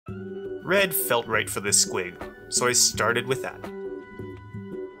Red felt right for this squig, so I started with that.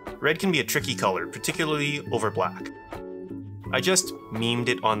 Red can be a tricky color, particularly over black. I just memed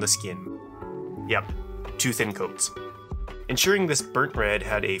it on the skin. Yep, 2 thin coats, ensuring this burnt red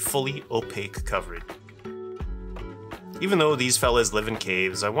had a fully opaque coverage. Even though these fellas live in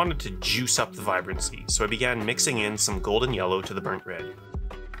caves, I wanted to juice up the vibrancy, so I began mixing in some golden yellow to the burnt red.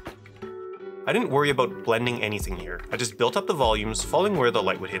 I didn't worry about blending anything here, I just built up the volumes, following where the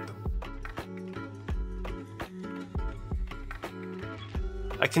light would hit them.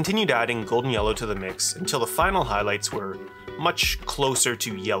 I continued adding golden yellow to the mix until the final highlights were much closer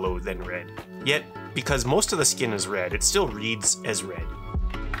to yellow than red. Yet, because most of the skin is red, it still reads as red.